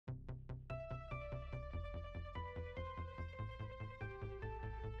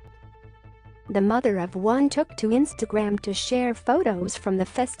the mother of one took to Instagram to share photos from the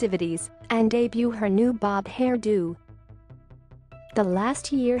festivities and debut her new bob hairdo. The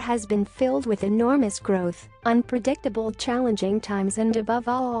last year has been filled with enormous growth, unpredictable challenging times and above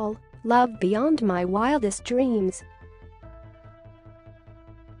all, love beyond my wildest dreams.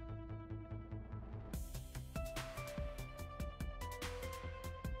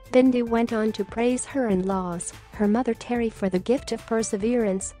 Bindi went on to praise her in-laws, her mother Terry for the gift of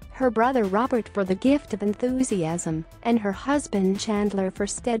perseverance, her brother Robert for the gift of enthusiasm, and her husband Chandler for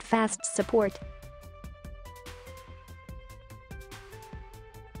steadfast support.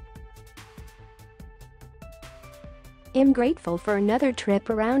 I'm grateful for another trip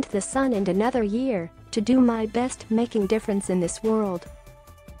around the sun and another year to do my best making difference in this world.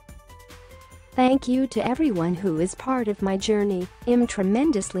 Thank you to everyone who is part of my journey. I'm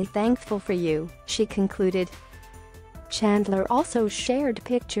tremendously thankful for you, she concluded. Chandler also shared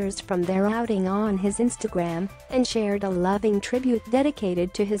pictures from their outing on his Instagram and shared a loving tribute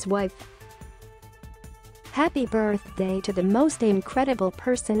dedicated to his wife. Happy birthday to the most incredible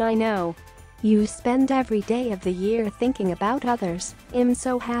person I know. You spend every day of the year thinking about others. I'm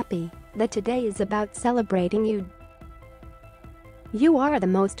so happy that today is about celebrating you. You are the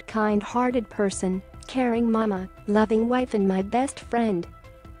most kind-hearted person, caring mama, loving wife and my best friend.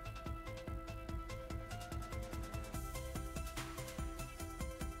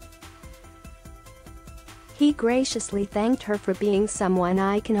 He graciously thanked her for being someone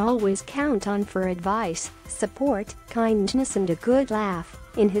I can always count on for advice, support, kindness and a good laugh,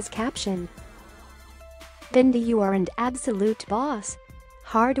 in his caption. Bindi, you are an absolute boss.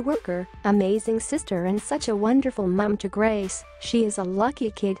 Hard worker, amazing sister and such a wonderful mom to Grace. She is a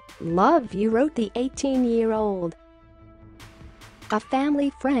lucky kid. Love you, wrote the 18-year-old. A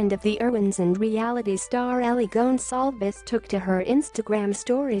family friend of the Irwins and reality star Ellie Gonsalves took to her Instagram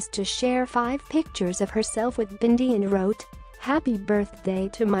stories to share 5 pictures of herself with Bindi and wrote, "Happy birthday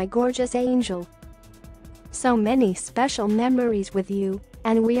to my gorgeous angel. So many special memories with you,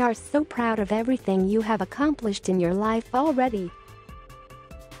 and we are so proud of everything you have accomplished in your life already."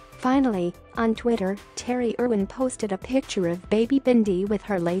 Finally, on Twitter, Terry Irwin posted a picture of baby Bindi with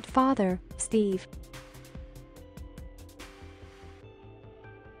her late father, Steve.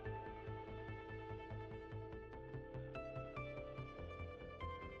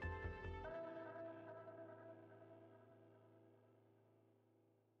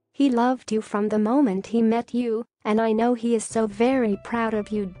 He loved you from the moment he met you, and I know he is so very proud of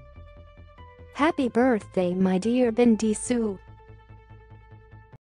you. Happy birthday, my dear Bindi Sue.